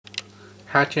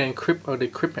how to encrypt or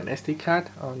decrypt an SD card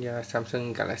on your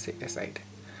Samsung Galaxy S8.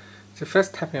 So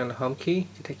first, tapping on the home key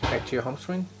to take you back to your home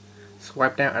screen.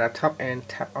 Swipe down at the top and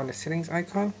tap on the settings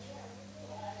icon.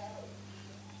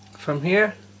 From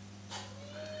here,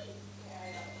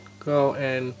 go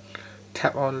and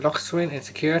tap on lock screen and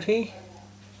security.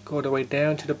 Go all the way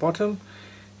down to the bottom,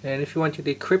 and if you want to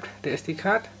decrypt the SD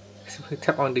card, simply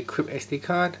tap on Decrypt SD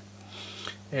card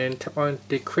and tap on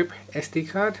Decrypt SD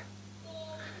card.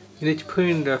 You need to put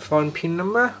in the phone PIN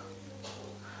number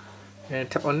and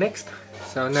tap on next.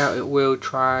 So now it will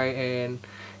try and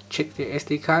check the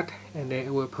SD card, and then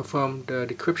it will perform the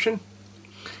decryption.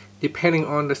 Depending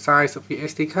on the size of your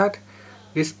SD card,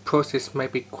 this process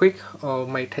might be quick or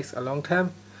might take a long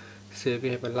time. So if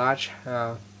you have a large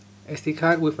SD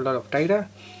card with a lot of data,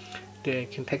 then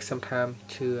it can take some time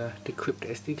to decrypt the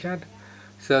SD card.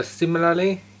 So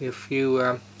similarly, if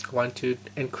you want to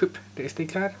encrypt the SD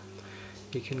card,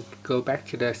 you can go back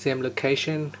to the same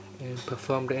location and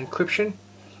perform the encryption.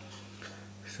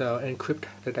 So encrypt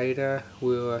the data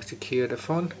will secure the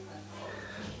phone.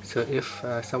 So if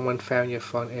someone found your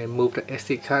phone and moved the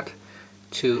SD card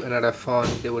to another phone,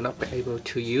 they will not be able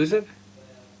to use it.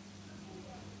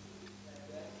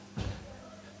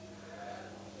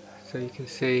 So you can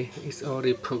see it's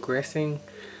already progressing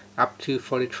up to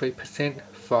 43%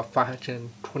 for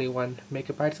 521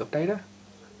 megabytes of data.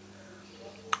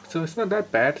 So it's not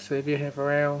that bad. So if you have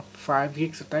around 5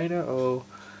 gigs of data or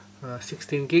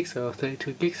 16 gigs or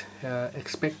 32 gigs,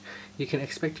 you can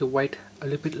expect to wait a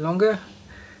little bit longer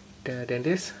than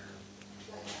this.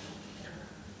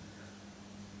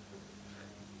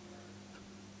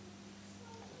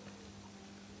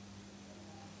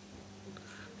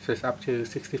 So it's up to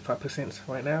 65%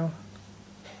 right now.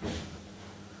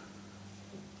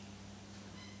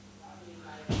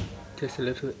 Just a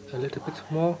little bit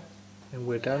more and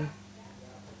we're done.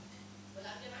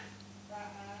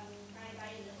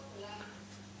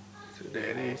 So there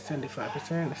it is,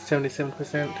 75%,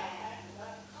 77%,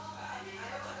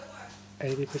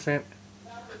 80%.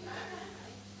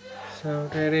 So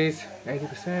there it is,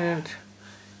 80%,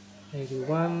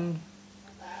 81%.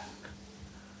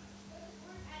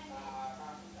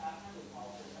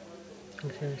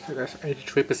 Okay, so that's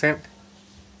 83%.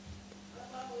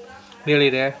 Nearly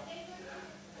there.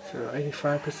 So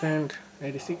 85%,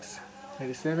 86%,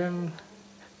 87%,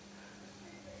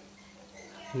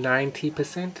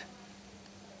 90%.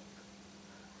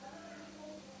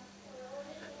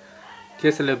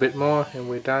 Just a little bit more and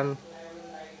we're done.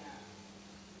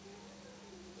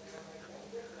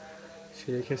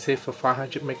 So you can see for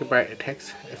 500 megabyte it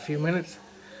takes a few minutes.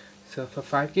 So for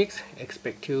 5 gigs,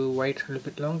 expect to wait a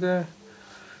little bit longer.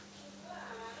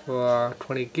 For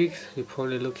 20 gigs, you're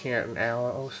probably looking at an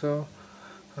hour or so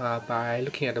by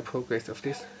looking at the progress of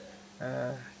this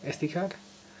SD card.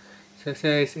 So it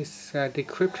says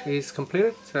decrypt is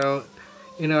completed. So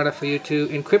in order for you to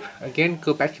encrypt, again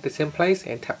go back to the same place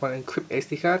and tap on encrypt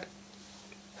SD card.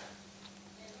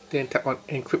 Then tap on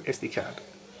encrypt SD card.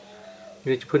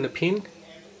 You need to put in a PIN.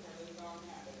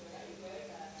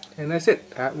 And that's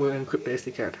it. That will encrypt the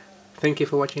SD card. Thank you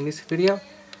for watching this video.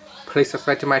 Please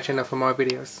subscribe to my channel for more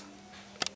videos.